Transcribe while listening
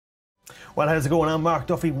Well, how's it going? I'm Mark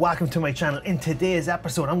Duffy. Welcome to my channel. In today's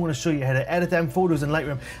episode, I'm going to show you how to edit them photos in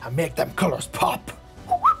Lightroom and make them colors pop.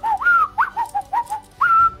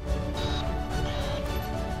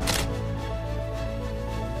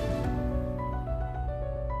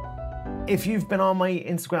 If you've been on my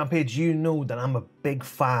Instagram page, you know that I'm a big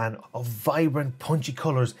fan of vibrant, punchy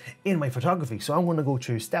colors in my photography. So I'm going to go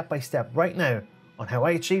through step by step right now on how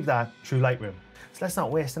I achieve that through Lightroom. So let's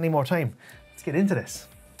not waste any more time. Let's get into this.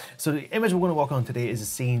 So the image we're going to work on today is a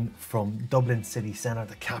scene from Dublin city centre,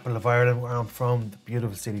 the capital of Ireland, where I'm from, the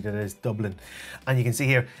beautiful city that is Dublin. And you can see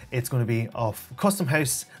here, it's going to be of Custom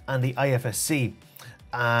House and the IFSC.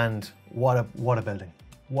 And what a building.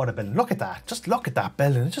 What a building. Look at that. Just look at that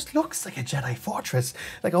building. It just looks like a Jedi fortress.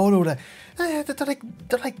 Like all over they're like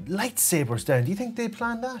lightsabers down. Do you think they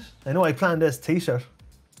planned that? I know I planned this t-shirt.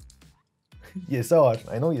 You saw it.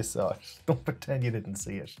 I know you saw it. Don't pretend you didn't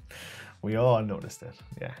see it. We all noticed it.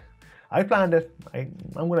 Yeah. I planned it. I'm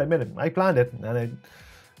going to admit it. I planned it, and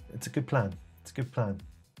it's a good plan. It's a good plan.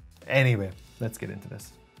 Anyway, let's get into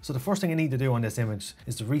this. So the first thing I need to do on this image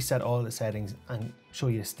is to reset all the settings and show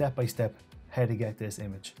you step by step how to get this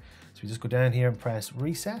image. So we just go down here and press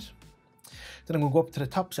reset. Then I'm going to go up to the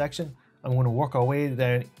top section. I'm going to work our way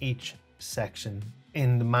down each section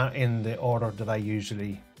in the order that I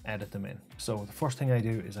usually edit them in. So the first thing I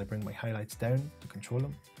do is I bring my highlights down to control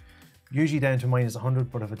them. Usually down to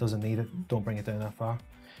 -100, but if it doesn't need it, don't bring it down that far.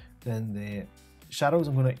 Then the shadows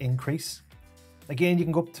I'm going to increase. Again, you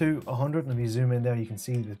can go up to 100, and if you zoom in there, you can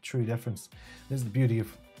see the true difference. This is the beauty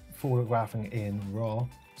of photographing in RAW.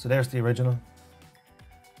 So there's the original,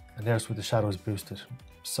 and there's with the shadows boosted.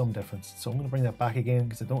 Some difference. So I'm going to bring that back again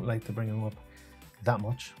because I don't like to bring them up that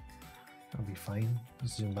much. That'll be fine.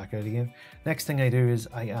 Let's zoom back out again. Next thing I do is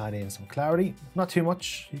I add in some clarity. Not too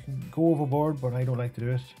much. You can go overboard, but I don't like to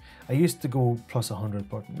do it. I used to go +100,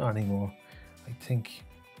 but not anymore. I think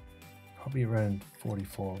probably around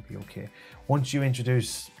 44 will be okay. Once you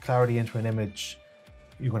introduce clarity into an image,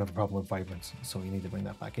 you're going to have a problem with vibrance. So you need to bring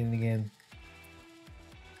that back in again.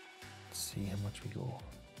 Let's see how much we go.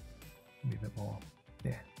 Maybe a bit more.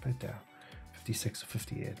 Yeah, about there. 56 or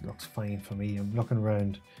 58 looks fine for me. I'm looking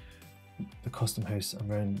around the custom house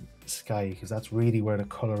and around the sky because that's really where the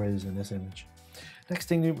color is in this image. Next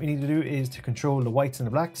thing we need to do is to control the whites and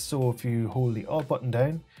the blacks. So if you hold the Alt button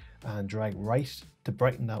down and drag right to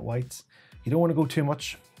brighten that whites, you don't want to go too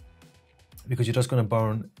much because you're just going to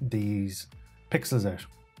burn these pixels out.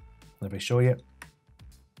 And if I show you,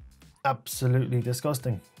 absolutely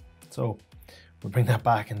disgusting. So we'll bring that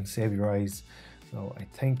back and save your eyes. So I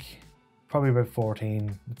think probably about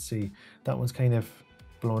 14. Let's see, that one's kind of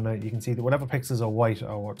blown out. You can see that whatever pixels are white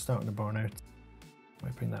are what's starting to burn out.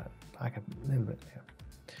 Might bring that back a little bit there.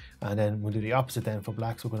 And then we'll do the opposite then for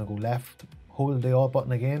blacks. We're going to go left, hold the Alt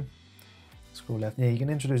button again, scroll left. Yeah, you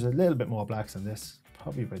can introduce a little bit more blacks than this,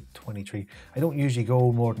 probably about 23. I don't usually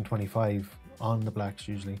go more than 25 on the blacks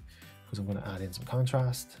usually because I'm going to add in some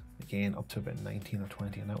contrast. Again, up to about 19 or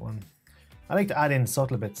 20 on that one. I like to add in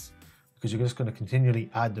subtle bits because you're just going to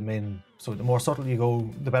continually add them in. So the more subtle you go,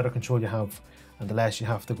 the better control you have, and the less you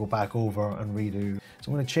have to go back over and redo. So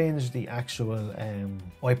I'm going to change the actual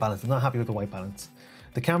white balance. I'm not happy with the white balance.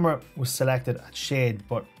 The camera was selected at shade,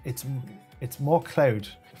 but it's more cloud.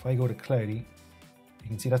 If I go to cloudy, you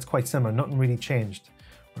can see that's quite similar. Nothing really changed.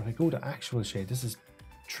 But if I go to actual shade, this is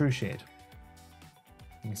true shade.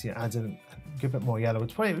 You can see it adds in a good bit more yellow.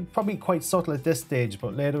 It's probably quite subtle at this stage,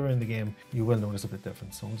 but later in the game, you will notice a bit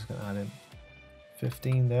different. So I'm just going to add in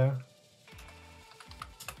 15 there.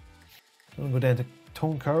 I'm going to go down to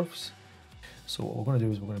tone curves. So what we're going to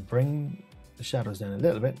do is we're going to bring the shadows down a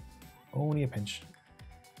little bit, only a pinch,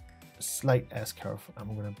 a slight S curve, and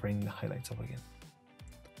we're going to bring the highlights up again.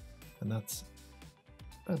 And that's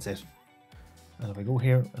it. And if I go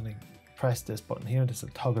here and I press this button here, this will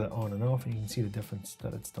toggle it on and off, and you can see the difference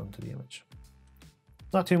that it's done to the image.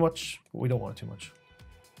 Not too much, but we don't want too much.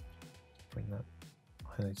 Bring that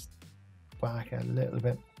highlights back a little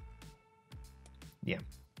bit. Yeah.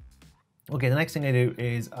 Okay, the next thing I do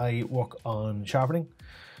is I work on sharpening.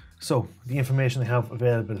 So the information I have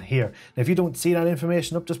available here. Now if you don't see that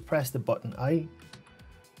information up, just press the button I.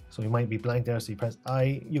 So you might be blank there, so you press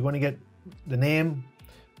I. You're going to get the name,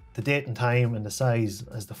 the date and time, and the size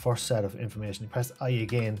as the first set of information. You press I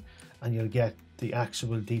again and you'll get the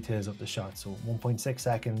actual details of the shot. So 1.6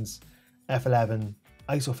 seconds, f11,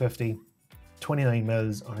 ISO 50, 29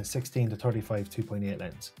 mils on a 16 to 35 2.8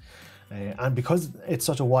 lens. And because it's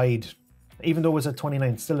such a wide, even though it's at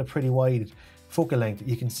 29, it's still a pretty wide focal length,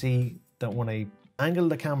 you can see that when I angle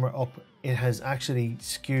the camera up, it has actually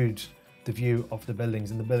skewed the view of the buildings,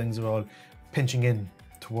 and the buildings are all pinching in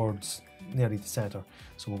towards nearly the center.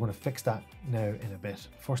 So we're going to fix that now in a bit.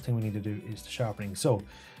 First thing we need to do is the sharpening. So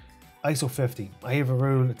ISO 50. I have a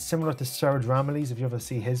rule, it's similar to Serge Ramillies. If you ever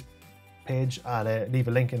see his page, I'll leave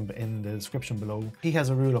a link in the description below. He has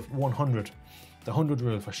a rule of 100, the 100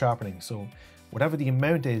 rule for sharpening. So whatever the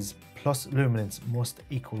amount is plus luminance must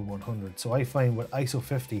equal 100. So I find with ISO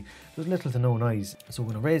 50, there's little to no noise. So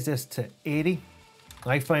we're going to raise this to 80.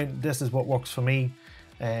 I find this is what works for me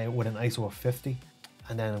with an ISO of 50.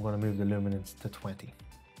 And then I'm going to move the luminance to 20.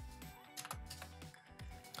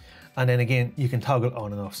 And then again, you can toggle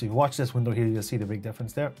on and off. So if you watch this window here, you'll see the big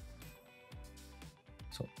difference there.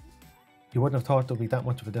 So you wouldn't have thought there'd be that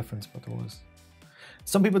much of a difference, but there was.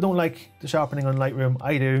 Some people don't like the sharpening on Lightroom.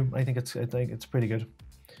 I do. I think it's pretty good,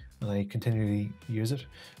 and I continually use it.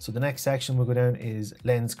 So the next section we'll go down is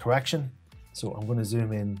lens correction. So I'm going to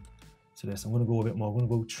zoom in to this. I'm going to go a bit more. I'm going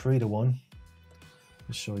to go 3:1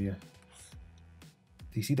 to show you.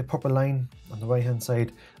 Do you see the purple line on the right hand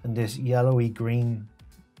side and this yellowy green?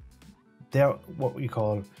 They're what we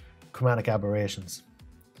call chromatic aberrations.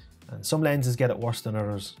 And some lenses get it worse than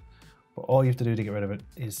others, but all you have to do to get rid of it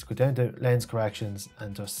is go down to lens corrections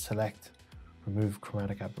and just select remove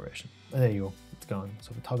chromatic aberration. And there you go, it's gone.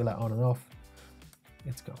 So if we toggle that on and off,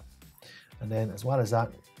 it's gone. And then as well as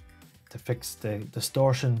that, to fix the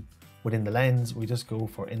distortion within the lens, we just go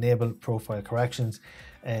for enable profile corrections.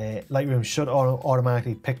 Lightroom should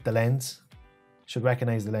automatically pick the lens, should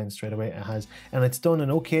recognize the lens straight away. It has, and it's done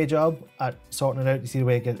an okay job at sorting it out. You see the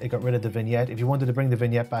way it got rid of the vignette. If you wanted to bring the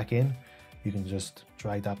vignette back in, you can just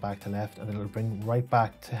drag that back to left and it'll bring right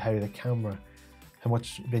back to how the camera, how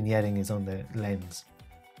much vignetting is on the lens.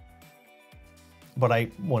 But I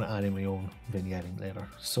want to add in my own vignetting later.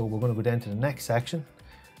 So we're going to go down to the next section.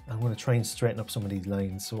 I'm going to try and straighten up some of these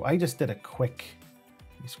lines. So I just did a quick,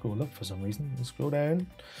 you scroll up for some reason, you scroll down.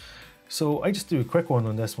 So I just do a quick one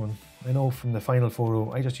on this one. I know from the final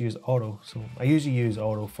photo, I just use auto. So I usually use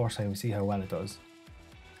auto first time, we see how well it does.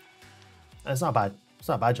 And it's not bad, it's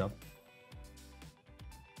not a bad job.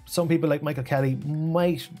 Some people like Michael Kelly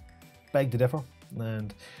might beg to differ.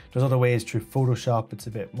 And there's other ways through Photoshop, it's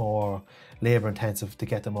a bit more labor intensive to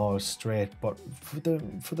get them all straight. But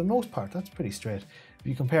for the most part, that's pretty straight. If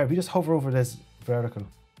you compare, if you just hover over this vertical,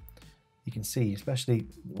 you can see, especially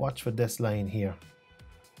watch for this line here.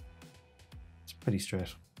 It's pretty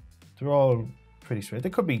straight. They're all pretty straight. They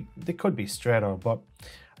could be straighter, but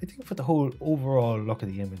I think for the whole overall look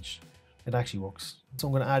of the image, it actually works. So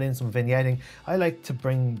I'm going to add in some vignetting. I like to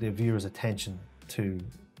bring the viewer's attention to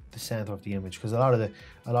the center of the image because a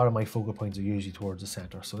lot of my focal points are usually towards the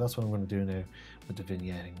center. So that's what I'm going to do now with the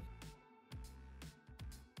vignetting.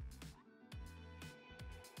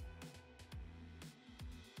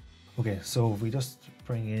 Okay, so if we just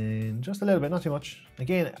bring in just a little bit, not too much.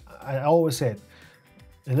 Again, I always say it,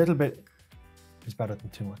 a little bit is better than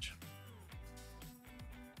too much.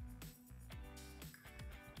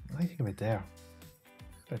 I think about there.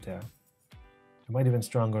 About there. It might have been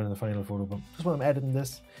stronger in the final photo, but just when I'm editing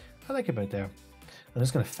this, I like it about there. I'm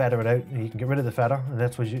just going to feather it out. You can get rid of the feather, and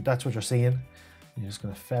that's what you're seeing. You're just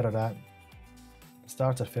going to feather that. It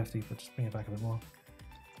starts at 50, but just bring it back a bit more.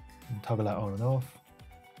 And toggle that on and off.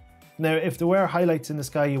 Now, if there were highlights in the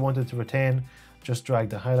sky you wanted to retain, just drag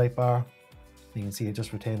the highlight bar. You can see it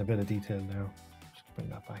just retained a bit of detail now. Just bring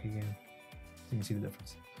that back again. So you can see the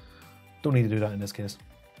difference. Don't need to do that in this case.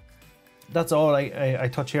 That's all I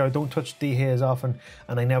touch here. I don't touch dehaze often,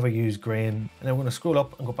 and I never use grain. And I'm going to scroll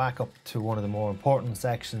up and go back up to one of the more important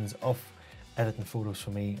sections of editing photos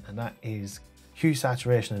for me, and that is hue,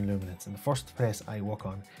 saturation, and luminance. And the first place I work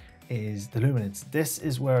on is the luminance. This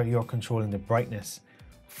is where you're controlling the brightness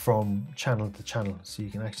from channel to channel, so you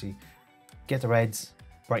can actually get the reds,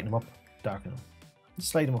 brighten them up, darken them,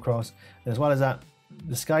 slide them across. And as well as that,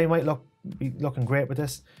 the sky might be looking great with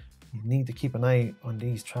this. You need to keep an eye on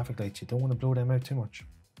these traffic lights. You don't want to blow them out too much.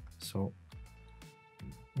 So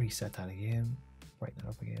reset that again, brighten it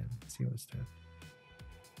up again, see what it's doing.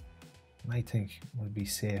 And I think we'll be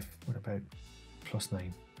safe with about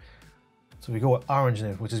 +9. So we go with orange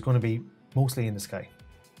now, which is going to be mostly in the sky.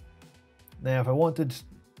 Now, if I wanted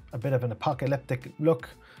a bit of an apocalyptic look,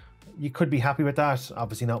 you could be happy with that.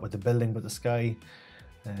 Obviously not with the building, but the sky.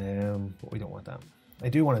 But we don't want that. I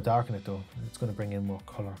do want to darken it though. It's going to bring in more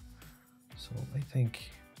color. So I think,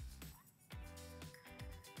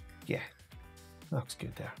 yeah, that looks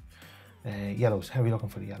good there. Yellows, how are we looking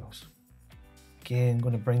for the yellows? Again,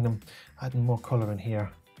 going to bring them, adding more color in here.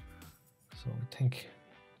 So I think,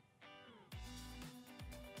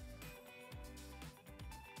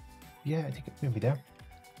 yeah, I think it may be there.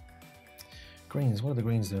 Greens, what are the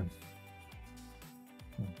greens doing?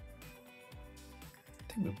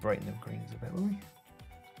 I think we'll brighten the greens a bit, will we?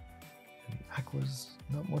 And the aquas,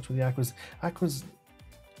 not much with the aquas. Aquas,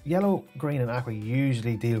 yellow, green and aqua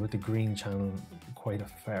usually deal with the green channel quite a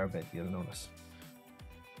fair bit, you'll notice.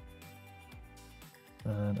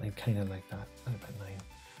 And I kind of like that, about 9.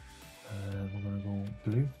 And we're going to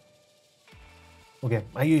go blue. Okay,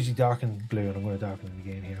 I usually darken blue and I'm going to darken it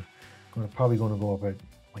again here. I'm probably going to go about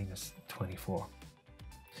 -24.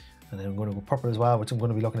 And then I'm going to go purple as well, which I'm going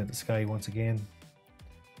to be looking at the sky once again.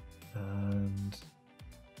 And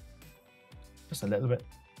just a little bit.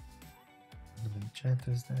 And the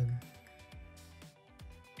magentas then.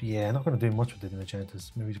 Yeah, not going to do much with the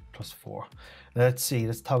magentas, maybe +4. Let's see,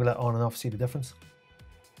 let's toggle that on and off, see the difference.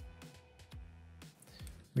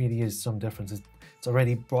 Really is some difference. It's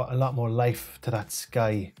already brought a lot more life to that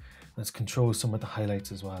sky, and it's controlled some of the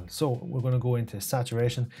highlights as well. So we're going to go into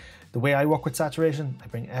saturation. The way I work with saturation, I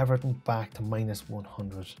bring everything back to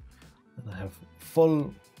 -100, and I have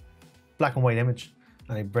full black and white image,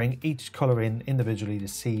 and I bring each color in individually to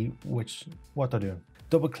see what they're doing.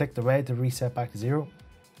 Double click the red to reset back to 0,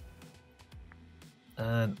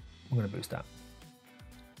 and I'm going to boost that.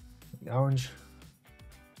 The orange,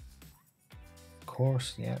 of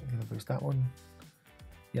course, yeah, I'm going to boost that one.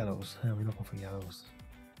 Yellows, how are we looking for yellows?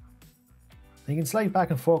 And you can slide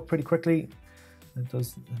back and forth pretty quickly. It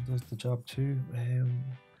does the job too.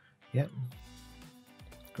 Yeah.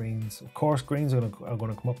 Greens, of course, greens are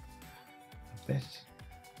going to come up a bit.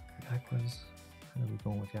 The aquas, how are we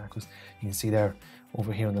going with the aquas? You can see there,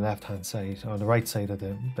 over here on the left-hand side, or the right side of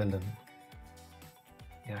the building,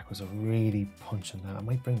 the aquas are really punching that. I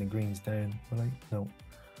might bring the greens down, will I? No.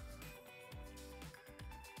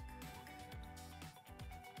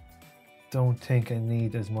 Don't think I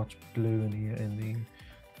need as much blue in the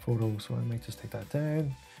photo, so I might just take that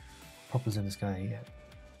down. Purple's in the sky, yeah.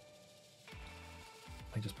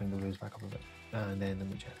 I just bring the blues back up a bit, and then the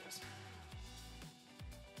magentas.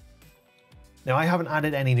 Now I haven't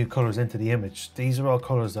added any new colors into the image. These are all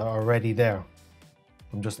colors that are already there.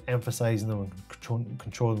 I'm just emphasizing them and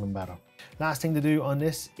controlling them better. Last thing to do on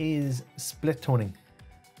this is split toning.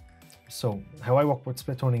 So how I work with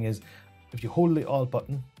split toning is, if you hold the Alt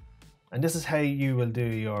button, and this is how you will do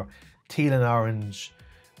your teal and orange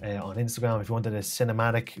on Instagram. If you wanted a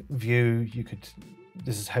cinematic view,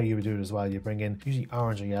 this is how you would do it as well. You bring in usually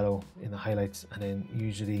orange or yellow in the highlights, and then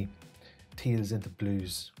usually teals into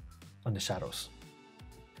blues on the shadows.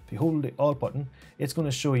 If you hold the Alt button, it's going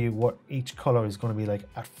to show you what each color is going to be like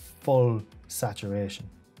at full saturation.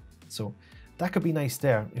 So that could be nice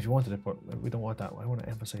there if you wanted it, but we don't want that. I want to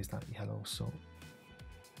emphasize that yellow. So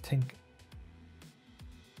I think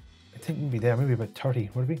maybe there, maybe about 30,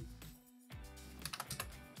 would it be?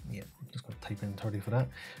 Yeah, I'm just going to type in 30 for that.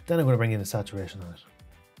 Then I'm going to bring in the saturation on it.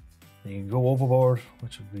 And you can go overboard,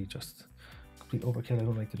 which would be just complete overkill. I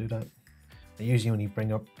don't like to do that. I usually only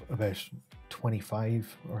bring up about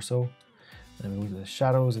 25 or so. And then we go to the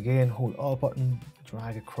shadows again, hold Alt button,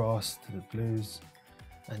 drag across to the blues.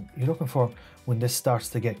 And you're looking for when this starts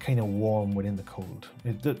to get kind of warm within the cold.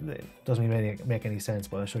 It doesn't really make any sense,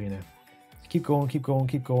 but I'll show you now. Keep going, keep going,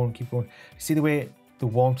 keep going, keep going. You see the way the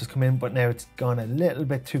warmth has come in, but now it's gone a little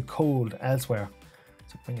bit too cold elsewhere.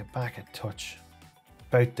 So bring it back a touch.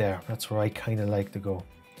 About there, that's where I kind of like to go.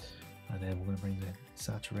 And then we're going to bring the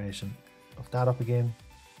saturation of that up again.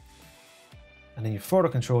 And then you further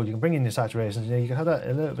control, you can bring in your saturation. You can have that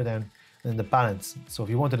a little bit down. And then the balance. So if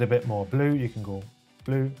you wanted a bit more blue, you can go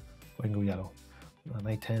blue, or you can go yellow. And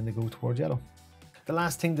I tend to go towards yellow. The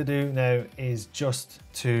last thing to do now is just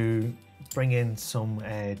to bring in some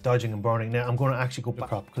dodging and burning. Now I'm going to actually go back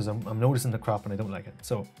crop, because I'm noticing the crop and I don't like it.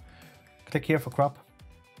 So click here for crop,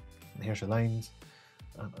 and here's your lines.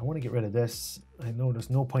 And I want to get rid of this. I know there's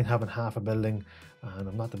no point having half a building, and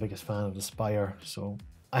I'm not the biggest fan of the spire. So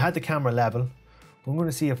I had the camera level, but I'm going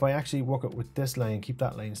to see if I actually work it with this line, keep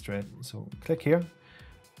that line straight. So click here,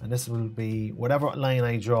 and this will be whatever line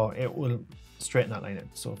I draw, it will straighten that line out.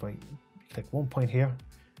 So if I click one point here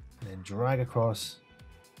and then drag across,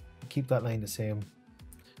 keep that line the same,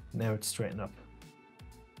 now it's straightened up.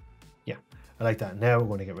 Yeah, I like that. Now we're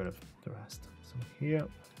going to get rid of the rest. So here,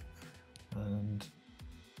 and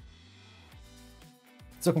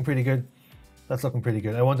it's looking pretty good. That's looking pretty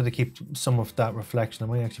good. I wanted to keep some of that reflection. I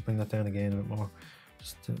might actually bring that down again a bit more,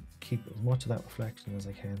 just to keep as much of that reflection as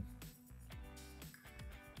I can.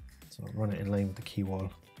 So I'll run it in line with the key wall.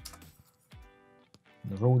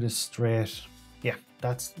 And the road is straight. Yeah,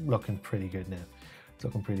 that's looking pretty good now. It's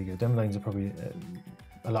looking pretty good. Them lines are probably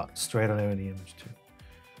a lot straighter now in the image too.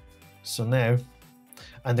 So now,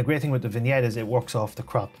 and the great thing with the vignette is it works off the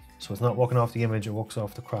crop. So it's not working off the image, it works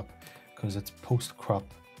off the crop, because it's post-crop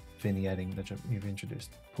vignetting that you've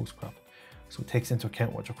introduced post-crop. So it takes into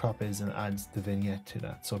account what your crop is and adds the vignette to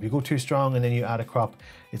that. So if you go too strong and then you add a crop,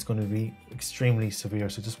 it's going to be extremely severe.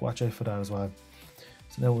 So just watch out for that as well.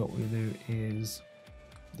 So now what we'll do is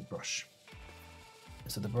the brush.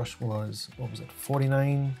 So the brush was, what was it,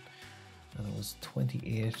 49, and it was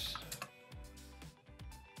 28.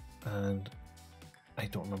 And I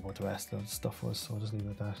don't remember what the rest of the stuff was, so I'll just leave it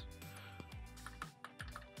at that.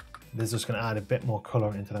 This is just going to add a bit more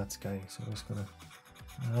color into that sky. So I'm just going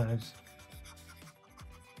to add,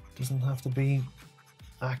 doesn't have to be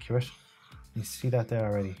accurate. You see that there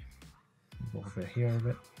already. Go a bit here a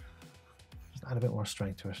bit. Just add a bit more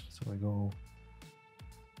strength to it. So we go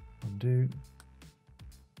undo.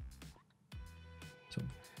 So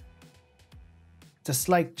it's a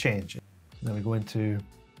slight change. Then we go into,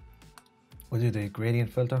 we'll do the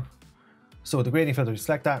gradient filter. So the gradient filter,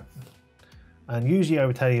 select that. And usually I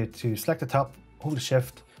would tell you to select the top, hold the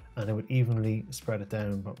shift, and it would evenly spread it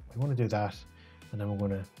down. But we want to do that. And then we're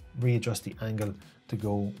going to readjust the angle to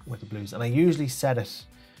go with the blues. And I usually set it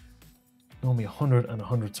normally 100 and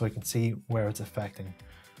 100 so I can see where it's affecting.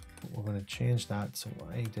 But we're going to change that. So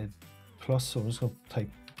I did plus, so I'm just going to type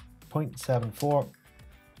 0.74. And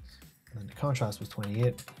then the contrast was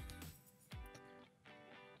 28.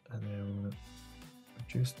 And then we're going to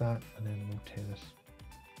reduce that and then rotate it.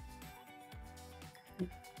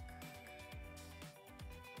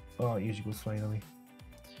 Oh, it usually goes flying on me.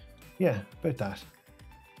 Yeah, about that.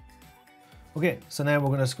 Okay, so now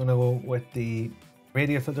we're just going to go with the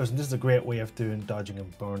radial filters, and this is a great way of doing dodging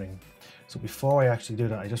and burning. So before I actually do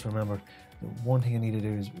that, I just remembered the one thing I need to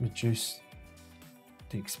do is reduce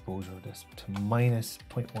the exposure of this to minus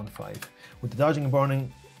 0.15. With the dodging and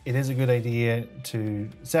burning, it is a good idea to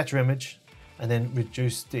set your image and then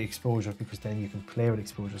reduce the exposure, because then you can play with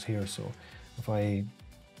exposures here. So if I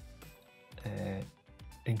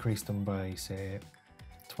increase them by say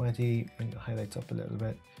 20, bring the highlights up a little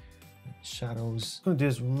bit, shadows. I'm going to do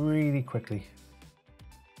this really quickly.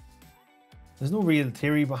 There's no real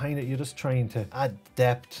theory behind it, you're just trying to add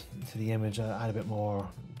depth to the image, add a bit more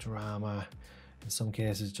drama. In some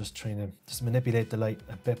cases, just trying to just manipulate the light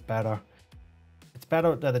a bit better. It's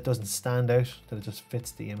better that it doesn't stand out, that it just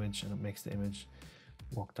fits the image and it makes the image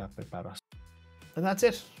work that bit better. And that's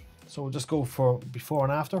it. So we'll just go for before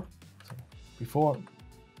and after. So before,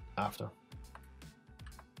 after.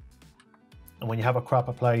 And when you have a crop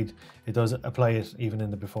applied, it does apply it even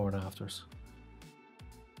in the before and afters.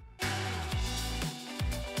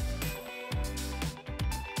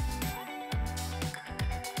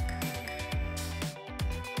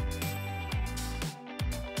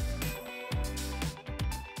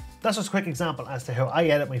 That's just a quick example as to how I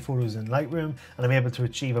edit my photos in Lightroom, and I'm able to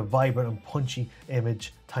achieve a vibrant and punchy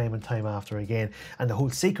image time and time after again. And the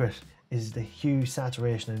whole secret is the hue,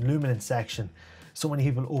 saturation and luminance section. So many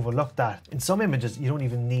people overlook that. In some images, you don't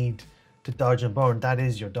even need to dodge and burn. That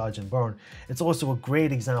is your dodge and burn. It's also a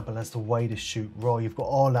great example as to why to shoot raw. You've got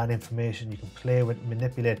all that information you can play with,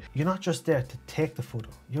 manipulate. You're not just there to take the photo,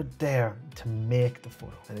 you're there to make the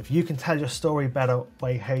photo. And if you can tell your story better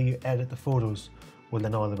by how you edit the photos, well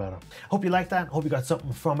then all the better. Hope you liked that, hope you got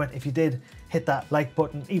something from it. If you did, hit that like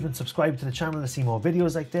button, even subscribe to the channel to see more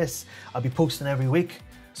videos like this. I'll be posting every week,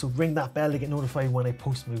 so ring that bell to get notified when I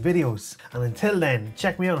post my videos. And until then,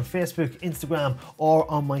 check me out on Facebook, Instagram, or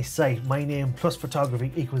on my site, my name plus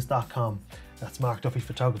photography equals.com. That's Mark Duffy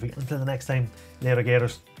Photography. Until the next time, later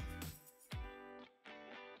gators.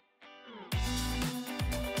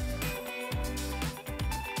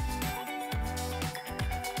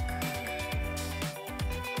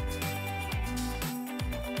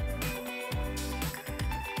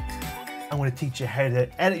 I'm going to teach you how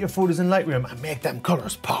to edit your photos in Lightroom and make them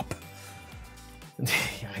colors pop.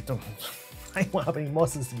 Yeah, I don't have any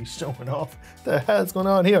muscles to be showing off. What the hell's going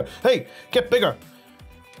on here? Hey, get bigger.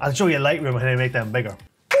 I'll show you Lightroom how to make them bigger.